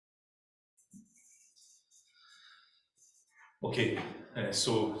Okay,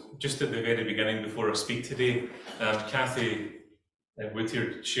 so just at the very beginning, before I speak today, Kathy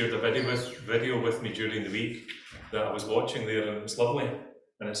Whittier shared a video with me during the week that I was watching there, and it's lovely,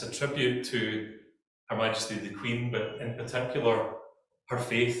 and it's a tribute to Her Majesty the Queen, but in particular her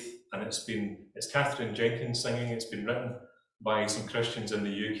faith. And it's Catherine Jenkins singing. It's been written by some Christians in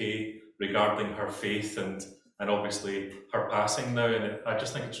the UK regarding her faith and obviously her passing now. And I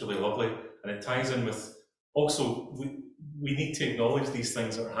just think it's really lovely, and it ties in with also we need to acknowledge these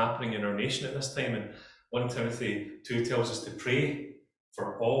things that are happening in our nation at this time. And 1 Timothy 2 tells us to pray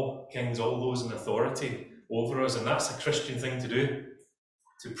for all kings, all those in authority over us. And that's a Christian thing to do,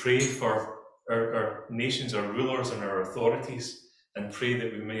 to pray for our nations, our rulers and our authorities, and pray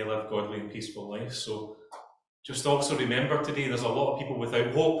that we may live godly and peaceful lives. So just also remember today, there's a lot of people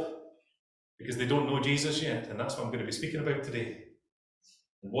without hope because they don't know Jesus yet. And that's what I'm going to be speaking about today.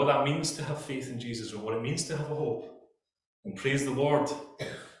 And what that means to have faith in Jesus, or what it means to have a hope. And praise the Lord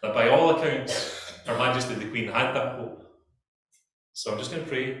that by all accounts, Her Majesty the Queen had that hope. So I'm just going to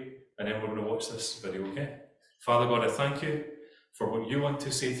pray, and then we're going to watch this video, okay? Father God, I thank you for what you want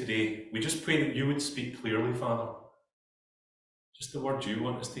to say today. We just pray that you would speak clearly, Father. Just the words you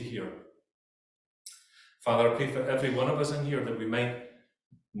want us to hear. Father, I pray for every one of us in here that we might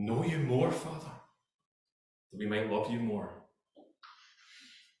know you more, Father. That we might love you more.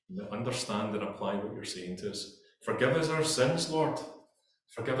 And understand and apply what you're saying to us. Forgive us our sins, Lord.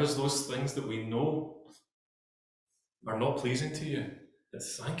 Forgive us those things that we know are not pleasing to you. And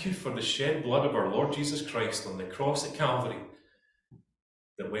thank you for the shed blood of our Lord Jesus Christ on the cross at Calvary,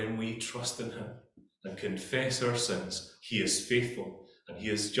 that when we trust in him and confess our sins, he is faithful and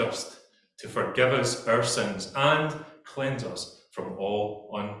he is just to forgive us our sins and cleanse us from all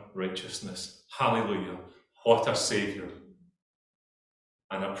unrighteousness. Hallelujah. What a Saviour.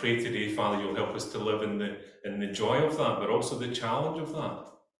 And I pray today, Father, you'll help us to live in the joy of that, but also the challenge of that,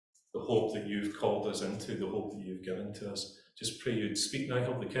 the hope that you've called us into, the hope that you've given to us. Just pray you'd speak now,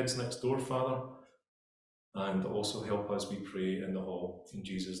 help the kids next door, Father, and also help us, we pray, in the hall. In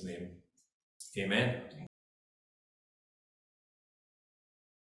Jesus' name, amen.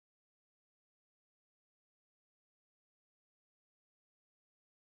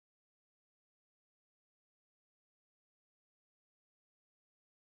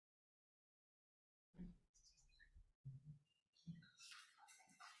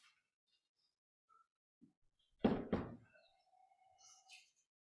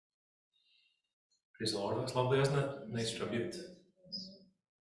 Praise the Lord, that's lovely, isn't it? Nice tribute.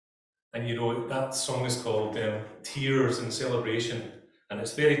 And you know, that song is called Tears in Celebration. And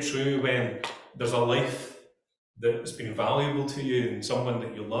it's very true when there's a life that's been valuable to you and someone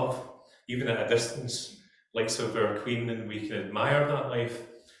that you love, even at a distance, like of our Queen, and we can admire that life,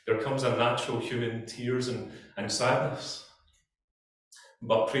 there comes a natural human tears and sadness.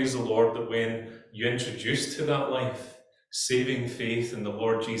 But praise the Lord that when you introduce to that life saving faith in the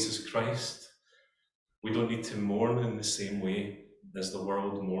Lord Jesus Christ, we don't need to mourn in the same way as the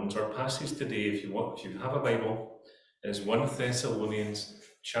world mourns. Our passage today, if you have a Bible, is 1 Thessalonians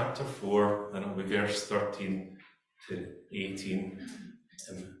chapter 4, and it'll be verse 13 to 18.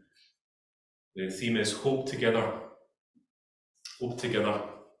 The theme is hope together. Hope together.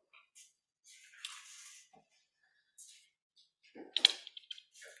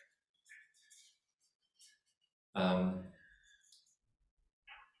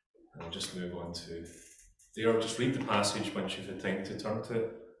 I'll just move on to there. Just read the passage once you've had time to turn to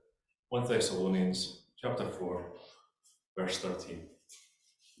it. 1 Thessalonians chapter 4, verse 13.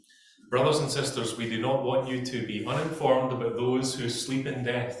 Brothers and sisters, we do not want you to be uninformed about those who sleep in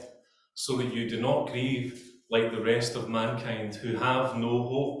death, so that you do not grieve like the rest of mankind who have no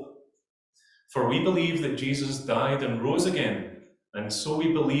hope. For we believe that Jesus died and rose again, and so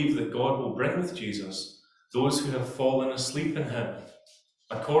we believe that God will bring with Jesus those who have fallen asleep in him.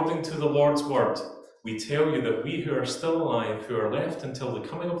 According to the Lord's word, we tell you that we who are still alive, who are left until the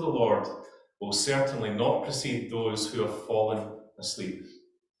coming of the Lord, will certainly not precede those who have fallen asleep.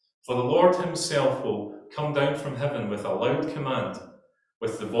 For the Lord himself will come down from heaven with a loud command,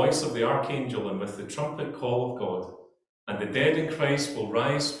 with the voice of the archangel and with the trumpet call of God, and the dead in Christ will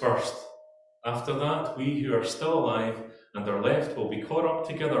rise first. After that, we who are still alive and are left will be caught up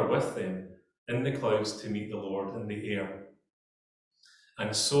together with them in the clouds to meet the Lord in the air.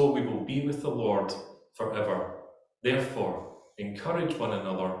 And so we will be with the Lord forever. Therefore, encourage one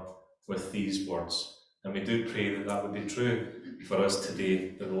another with these words. And we do pray that that would be true for us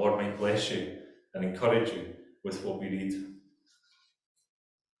today, that the Lord might bless you and encourage you with what we read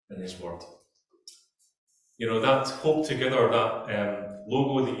in his word. You know, that Hope Together, that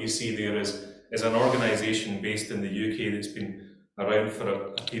logo that you see there is is an organisation based in the UK that's been around for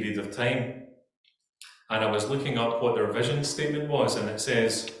a period of time. And I was looking up what their vision statement was, and it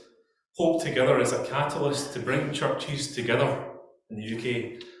says, Hope Together is a catalyst to bring churches together in the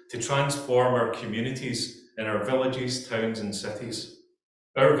UK to transform our communities in our villages, towns and cities.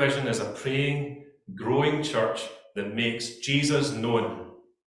 Our vision is a praying, growing church that makes Jesus known,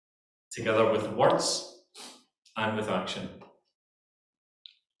 together with words and with action.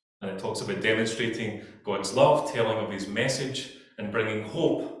 And it talks about demonstrating God's love, telling of his message, and bringing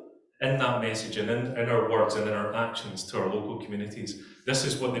hope in that message and in our words and in our actions to our local communities. This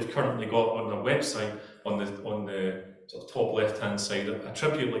is what they've currently got on their website, on the sort of top left-hand side, a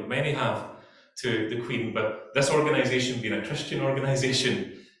tribute like many have to the Queen. But this organisation, being a Christian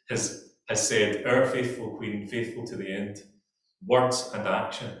organisation, has said, our faithful Queen, faithful to the end, words and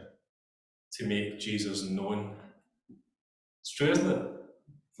action to make Jesus known. It's true, isn't it?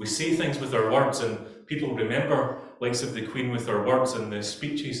 We say things with our words and people remember likes of the Queen with her words and the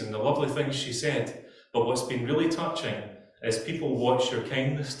speeches and the lovely things she said. But what's been really touching is people watch your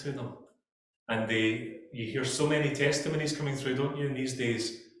kindness to them. And you hear so many testimonies coming through, don't you, in these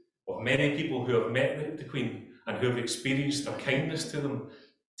days, of many people who have met the Queen and who have experienced her kindness to them,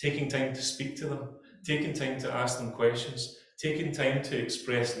 taking time to speak to them, taking time to ask them questions, taking time to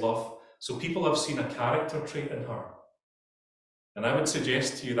express love. So people have seen a character trait in her. And I would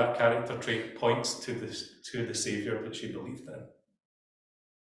suggest to you that character trait points to the Saviour that she believed in.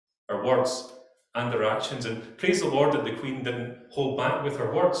 Her words and her actions. And praise the Lord that the Queen didn't hold back with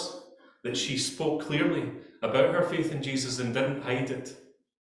her words, that she spoke clearly about her faith in Jesus and didn't hide it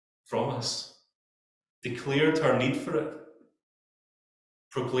from us. Declared her need for it,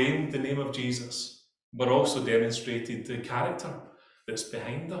 proclaimed the name of Jesus, but also demonstrated the character that's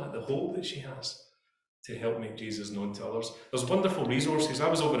behind that, the hope that she has to help make Jesus known to others. There's wonderful resources. I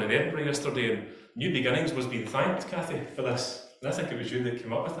was over in Edinburgh yesterday and New Beginnings was being thanked, Kathy, for this. And I think it was you that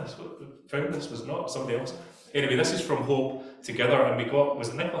came up with this, found this, was it not? Somebody else. Anyway, this is from Hope Together, and we got, was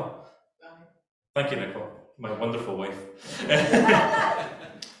it Nicola? Thank you, Nicola, my wonderful wife.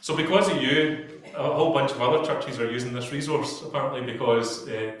 So because of you, a whole bunch of other churches are using this resource, apparently, because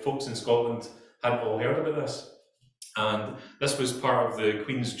folks in Scotland hadn't all heard about this. And this was part of the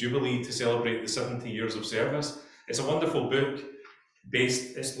Queen's Jubilee to celebrate the 70 years of service. It's a wonderful book,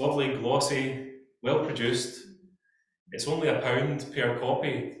 it's lovely, glossy, well produced. It's only £1 per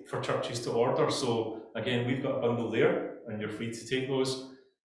copy for churches to order. So again, we've got a bundle there and you're free to take those.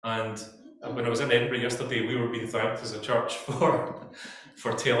 And when I was in Edinburgh yesterday, we were being thanked as a church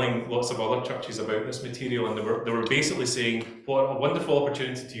for telling lots of other churches about this material. And they were basically saying, what a wonderful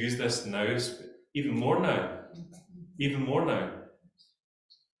opportunity to use this now, even more now,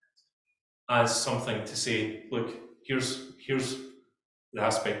 as something to say, look, here's the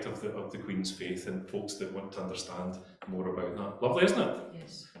aspect of the Queen's faith and folks that want to understand more about that. Lovely, isn't it?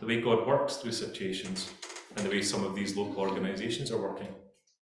 Yes. The way God works through situations and the way some of these local organisations are working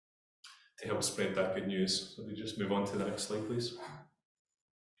to help spread that good news. So we just move on to the next slide, please.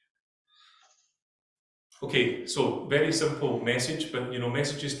 Okay, so very simple message, but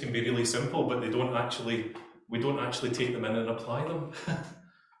messages can be really simple, but we don't actually take them in and apply them.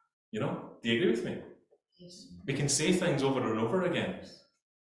 Do you agree with me? Yes. We can say things over and over again,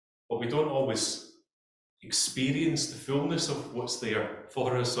 but we don't always experience the fullness of what's there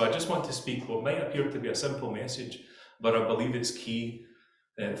for us. So I just want to speak what might appear to be a simple message, but I believe it's key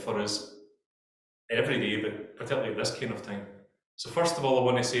for us every day, but particularly at this kind of time. So first of all, I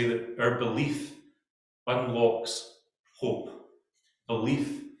want to say that our belief unlocks hope.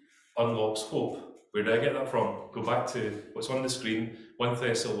 Belief unlocks hope. Where did I get that from? Go back to what's on the screen, 1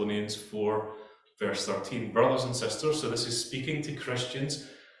 Thessalonians 4, verse 13. Brothers and sisters, so this is speaking to Christians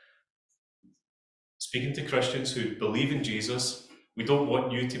who believe in Jesus. We don't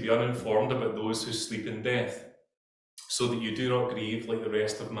want you to be uninformed about those who sleep in death, so that you do not grieve like the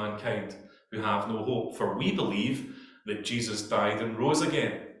rest of mankind who have no hope. For we believe that Jesus died and rose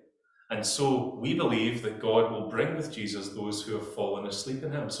again. And so we believe that God will bring with Jesus those who have fallen asleep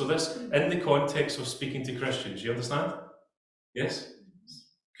in him. So this, in the context of speaking to Christians, you understand? Yes?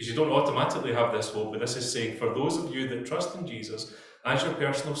 Because you don't automatically have this hope, but this is saying, for those of you that trust in Jesus as your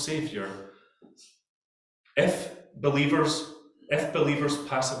personal Saviour, if believers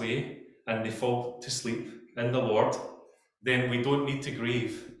pass away and they fall to sleep in the Lord, then we don't need to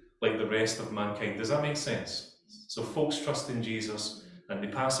grieve like the rest of mankind. Does that make sense? So folks trust in Jesus and they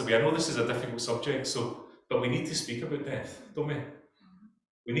pass away. I know this is a difficult subject, but we need to speak about death, don't we?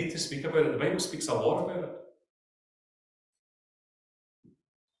 We need to speak about it. The Bible speaks a lot about it.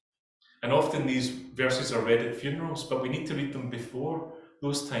 And often these verses are read at funerals, but we need to read them before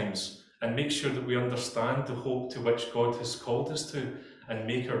those times and make sure that we understand the hope to which God has called us to and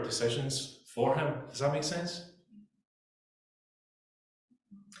make our decisions for him. Does that make sense?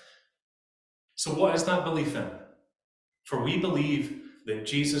 So what is that belief in? For we believe that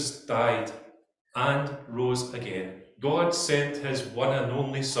Jesus died and rose again. God sent his one and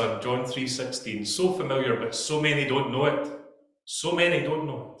only Son, John 3:16, so familiar, but so many don't know it. So many don't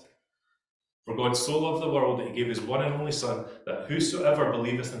know it. For God so loved the world that he gave his one and only Son, that whosoever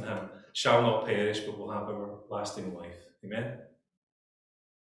believeth in him shall not perish, but will have everlasting life. Amen?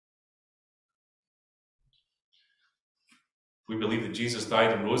 We believe that Jesus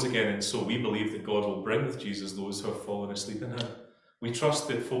died and rose again, and so we believe that God will bring with Jesus those who have fallen asleep in him. We trust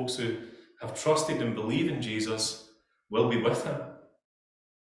that folks who have trusted and believe in Jesus will be with him.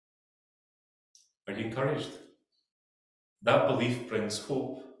 Are you encouraged? That belief brings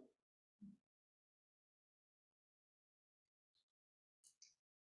hope.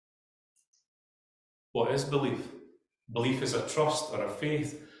 What is belief? Belief is a trust or a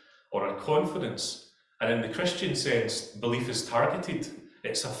faith or a confidence. And in the Christian sense, belief is targeted.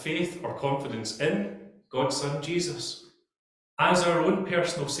 It's a faith or confidence in God's Son Jesus as our own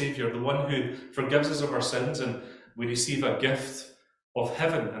personal Saviour, the one who forgives us of our sins, and we receive a gift of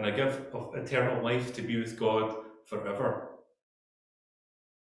heaven and a gift of eternal life to be with God forever.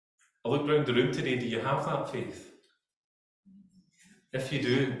 I look around the room today, do you have that faith? If you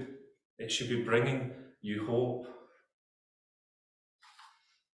do, it should be bringing you hope.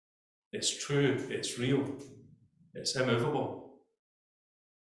 It's true, it's real, it's immovable.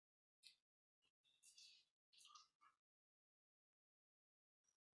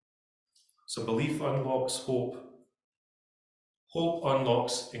 So belief unlocks hope. Hope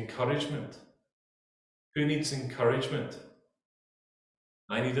unlocks encouragement. Who needs encouragement?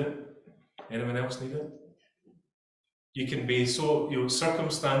 I need it. Anyone else need it? You can be so,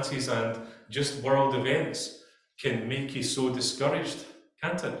 circumstances and just world events can make you so discouraged,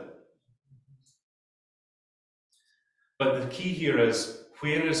 can't it? But the key here is,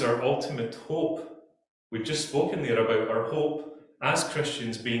 where is our ultimate hope? We've just spoken there about our hope as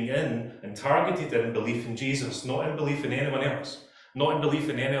Christians being in and targeted in belief in Jesus, not in belief in anyone else, not in belief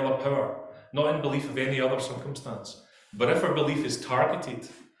in any other power, not in belief of any other circumstance. But if our belief is targeted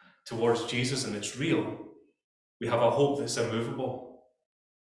towards Jesus and it's real, we have a hope that's immovable.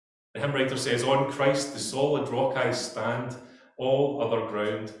 The hymn writer says, on Christ the solid rock I stand, all other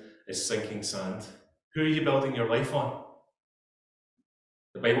ground is sinking sand. Who are you building your life on?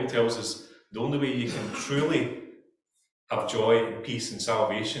 The Bible tells us the only way you can truly have joy and peace and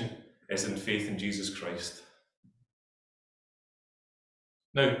salvation is in faith in Jesus Christ.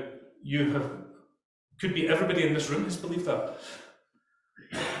 Now, could be everybody in this room has believed that.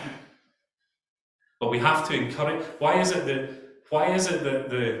 But we have to encourage. Why is it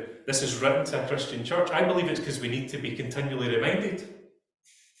that this is written to a Christian church? I believe it's because we need to be continually reminded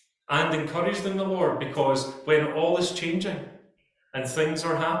and encouraged in the Lord, because when all is changing and things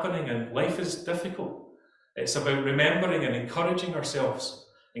are happening and life is difficult, it's about remembering and encouraging ourselves,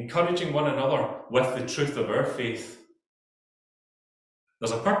 encouraging one another with the truth of our faith.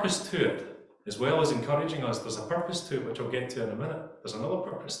 There's a purpose to it. As well as encouraging us, there's a purpose to it, which I'll get to in a minute. There's another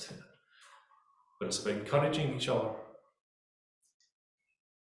purpose to it. But it's about encouraging each other.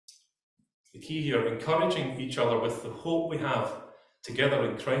 The key here, encouraging each other with the hope we have together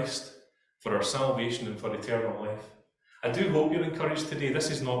in Christ for our salvation and for eternal life. I do hope you're encouraged today.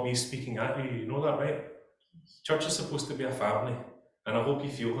 This is not me speaking at you. You know that, right? Church is supposed to be a family, and I hope you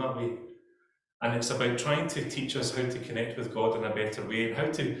feel that way. And it's about trying to teach us how to connect with God in a better way and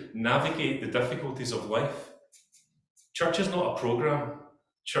how to navigate the difficulties of life. Church is not a program.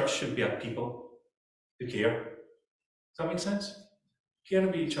 Church should be a people who care. Does that make sense? Care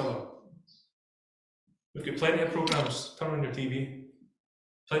about each other. We've got plenty of programs. Turn on your TV.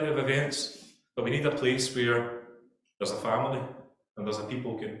 Plenty of events. But we need a place where there's a family and there's a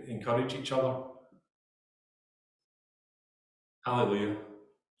people who can encourage each other. Hallelujah.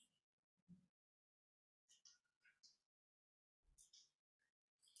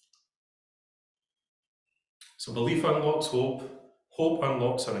 So belief unlocks hope, hope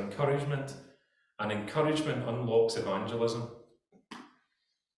unlocks our encouragement, and encouragement unlocks evangelism.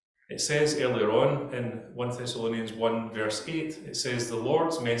 It says earlier on in 1 Thessalonians 1 verse 8, it says, the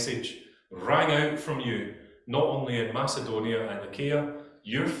Lord's message rang out from you, not only in Macedonia and Achaia,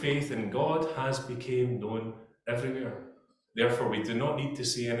 your faith in God has become known everywhere. Therefore, we do not need to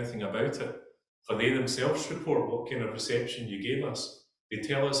say anything about it, for they themselves report what kind of reception you gave us. They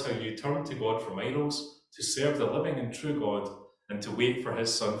tell us how you turned to God from idols to serve the living and true God, and to wait for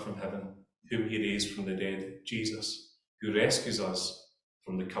his Son from heaven, whom he raised from the dead, Jesus, who rescues us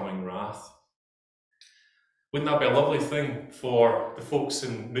from the coming wrath. Wouldn't that be a lovely thing for the folks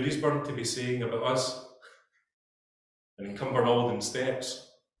in Moodiesburn to be saying about us? And in Cumbernauld and Steps,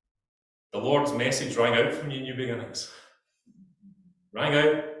 the Lord's message rang out from you, New Beginnings. Rang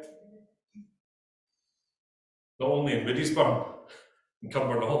out. Not only in Moodiesburn, in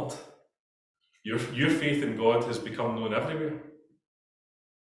Cumbernauld. Your faith in God has become known everywhere.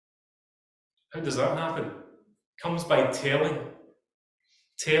 How does that happen? It comes by telling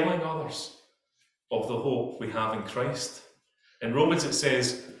others of the hope we have in Christ. In Romans it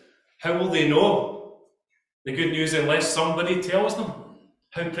says, how will they know the good news unless somebody tells them?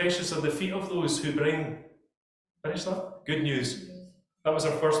 How precious are the feet of those who bring, finish that? Good news. That was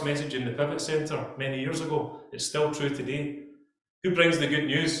our first message in the Pivot Centre many years ago. It's still true today. Who brings the good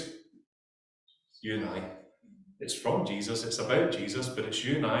news? You and I. It's from Jesus, it's about Jesus, but it's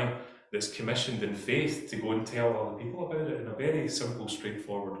you and I that's commissioned in faith to go and tell other people about it in a very simple,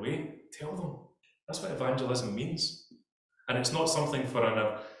 straightforward way. Tell them. That's what evangelism means. And it's not something for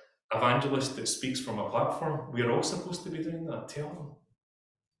an evangelist that speaks from a platform. We're all supposed to be doing that. Tell them.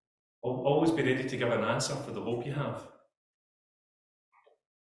 Always be ready to give an answer for the hope you have.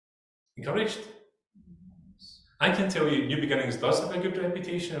 Encouraged? I can tell you, New Beginnings does have a good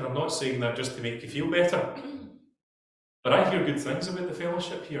reputation, and I'm not saying that just to make you feel better. But I hear good things about the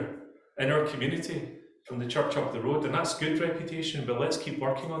fellowship here, in our community, from the church up the road, and that's good reputation, but let's keep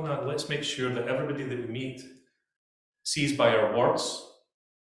working on that. Let's make sure that everybody that we meet sees by our words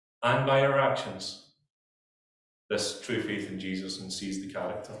and by our actions this true faith in Jesus and sees the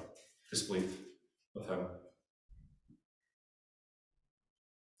character displayed of him.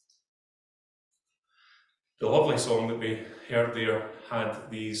 The lovely song that we heard there had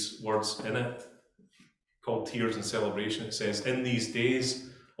these words in it, called Tears and Celebration. It says, in these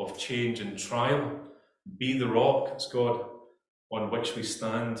days of change and trial, be the rock, it's God, on which we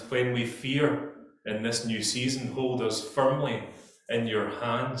stand. When we fear in this new season, hold us firmly in your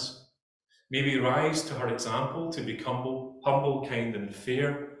hands. May we rise to her example to be humble, kind and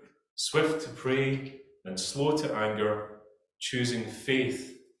fair, swift to pray and slow to anger, choosing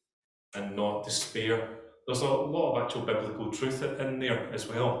faith and not despair. There's a lot of actual biblical truth in there as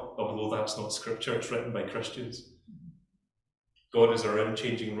well, although that's not scripture, it's written by Christians. God is our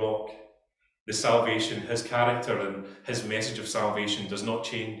unchanging rock. The salvation, his character and his message of salvation does not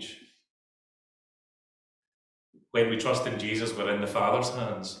change. When we trust in Jesus, we're in the Father's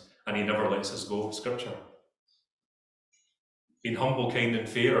hands, and he never lets us go, scripture. Being humble, kind and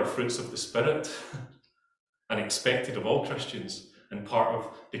fair are fruits of the Spirit, and expected of all Christians, and part of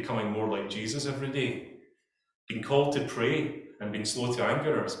becoming more like Jesus every day. Being called to pray and being slow to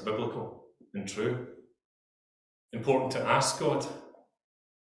anger is biblical and true. Important to ask God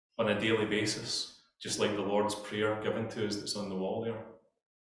on a daily basis, just like the Lord's Prayer given to us that's on the wall there.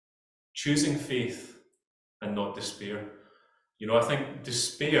 Choosing faith and not despair. You know, I think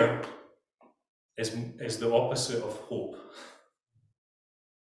despair is the opposite of hope.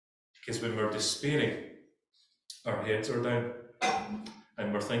 Because when we're despairing, our heads are down.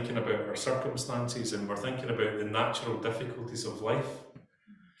 And we're thinking about our circumstances and we're thinking about the natural difficulties of life.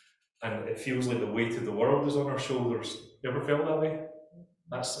 And it feels like the weight of the world is on our shoulders. You ever felt that way?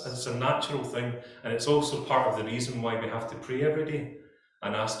 It's a natural thing. And it's also part of the reason why we have to pray every day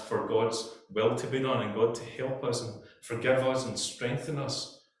and ask for God's will to be done and God to help us and forgive us and strengthen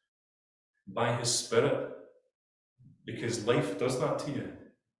us by his Spirit. Because life does that to you.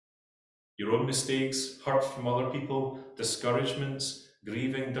 Your own mistakes, hurt from other people, discouragements,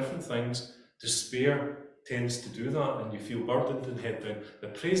 grieving, different things. Despair tends to do that and you feel burdened and head down.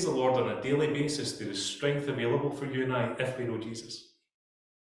 But praise the Lord, on a daily basis there is strength available for you and I if we know Jesus.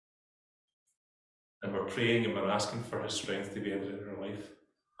 And we're praying and we're asking for his strength to be evident in our life.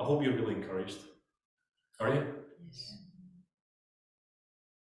 I hope you're really encouraged. Are you? Yes.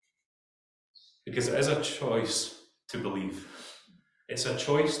 Because it is a choice to believe. It's a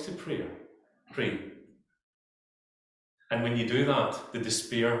choice to pray. And when you do that, the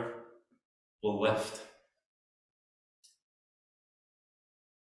despair will lift.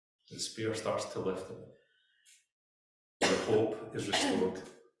 The despair starts to lift. The hope is restored.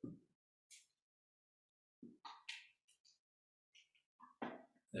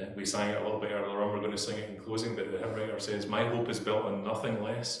 We sang it a little bit earlier on, we're going to sing it in closing, but the hymn writer says, my hope is built on nothing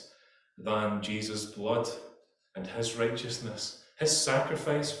less than Jesus' blood and his righteousness, his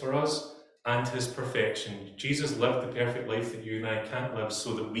sacrifice for us and his perfection. Jesus lived the perfect life that you and I can't live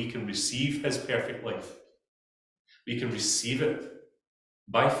so that we can receive his perfect life. We can receive it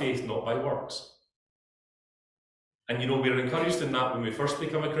by faith, not by works. And you know, we're encouraged in that when we first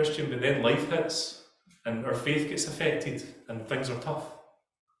become a Christian, but then life hits and our faith gets affected and things are tough.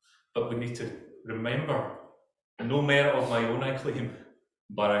 But we need to remember, no merit of my own I claim,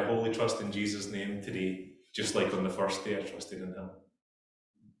 but I wholly trust in Jesus' name today, just like on the first day I trusted in him.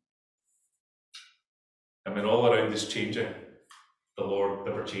 And when all around is changing, the Lord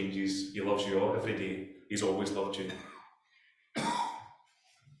never changes. He loves you all every day. He's always loved you.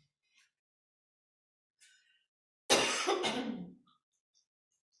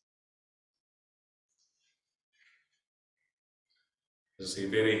 It's a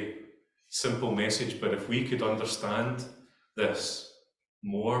very simple message, but if we could understand this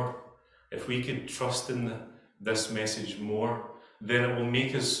more, if we could trust in this message more, then it will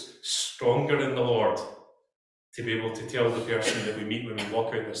make us stronger in the Lord to be able to tell the person that we meet when we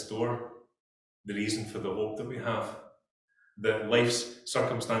walk out this door the reason for the hope that we have. That life's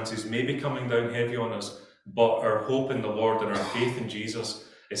circumstances may be coming down heavy on us, but our hope in the Lord and our faith in Jesus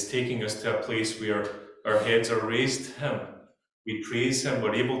is taking us to a place where our heads are raised to him. We praise him,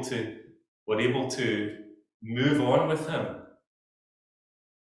 we're able to move on with him.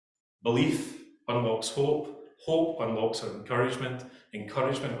 Belief unlocks hope, hope unlocks encouragement,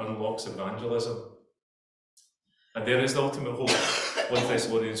 encouragement unlocks evangelism. And there is the ultimate hope, 1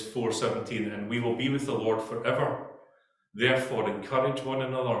 Thessalonians 4:17, and we will be with the Lord forever. Therefore, encourage one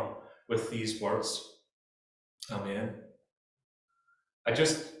another with these words. Amen. I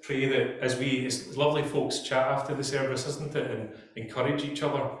just pray that as lovely folks chat after the service, isn't it, and encourage each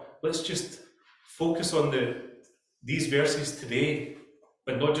other, let's just focus on these verses today,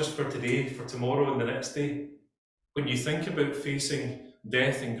 but not just for today, for tomorrow and the next day. When you think about facing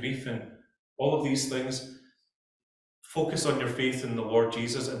death and grief and all of these things, focus on your faith in the Lord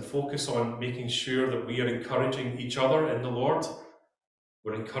Jesus and focus on making sure that we are encouraging each other in the Lord.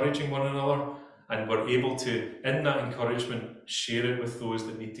 We're encouraging one another, and we're able to, in that encouragement, share it with those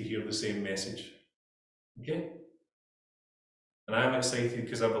that need to hear the same message. Okay? And I am excited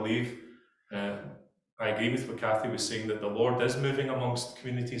because I believe, I agree with what Kathy was saying, that the Lord is moving amongst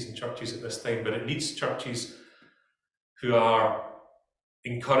communities and churches at this time, but it needs churches who are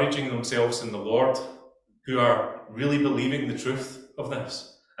encouraging themselves in the Lord, who are really believing the truth of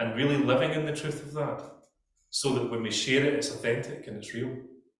this and really living in the truth of that, so that when we share it, it's authentic and it's real.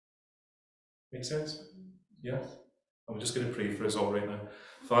 Make sense? Yeah? I'm just going to pray for us all right now.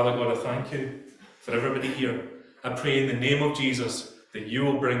 Father God, I thank you for everybody here. I pray in the name of Jesus that you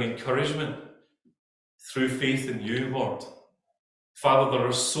will bring encouragement through faith in you, Lord. Father, there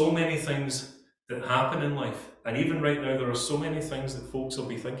are so many things that happen in life, and even right now there are so many things that folks will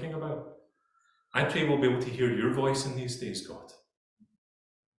be thinking about. I pray we'll be able to hear your voice in these days, God.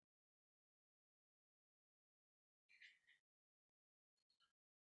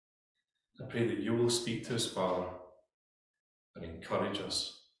 I pray that you will speak to us, Father, and encourage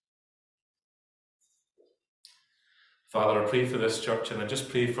us. Father, I pray for this church, and I just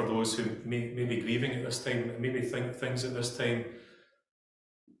pray for those who may be grieving at this time, maybe think things at this time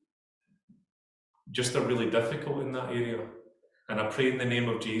just are really difficult in that area. And I pray in the name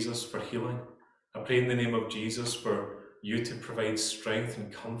of Jesus for healing. I pray in the name of Jesus for you to provide strength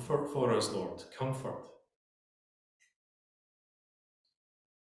and comfort for us, Lord. Comfort.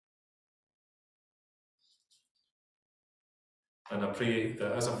 And I pray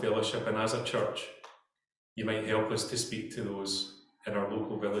that as a fellowship and as a church, you might help us to speak to those in our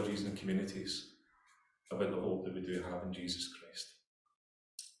local villages and communities about the hope that we do have in Jesus Christ.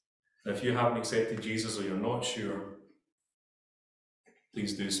 And if you haven't accepted Jesus or you're not sure,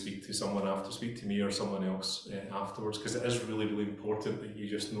 please do speak to someone after. Speak to me or someone else afterwards, because it is really, really important that you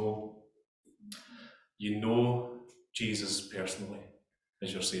just know Jesus personally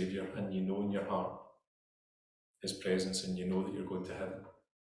as your Saviour, and you know in your heart his presence, and you know that you're going to heaven.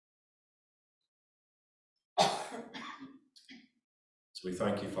 So we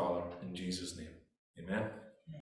thank you, Father, in Jesus' name.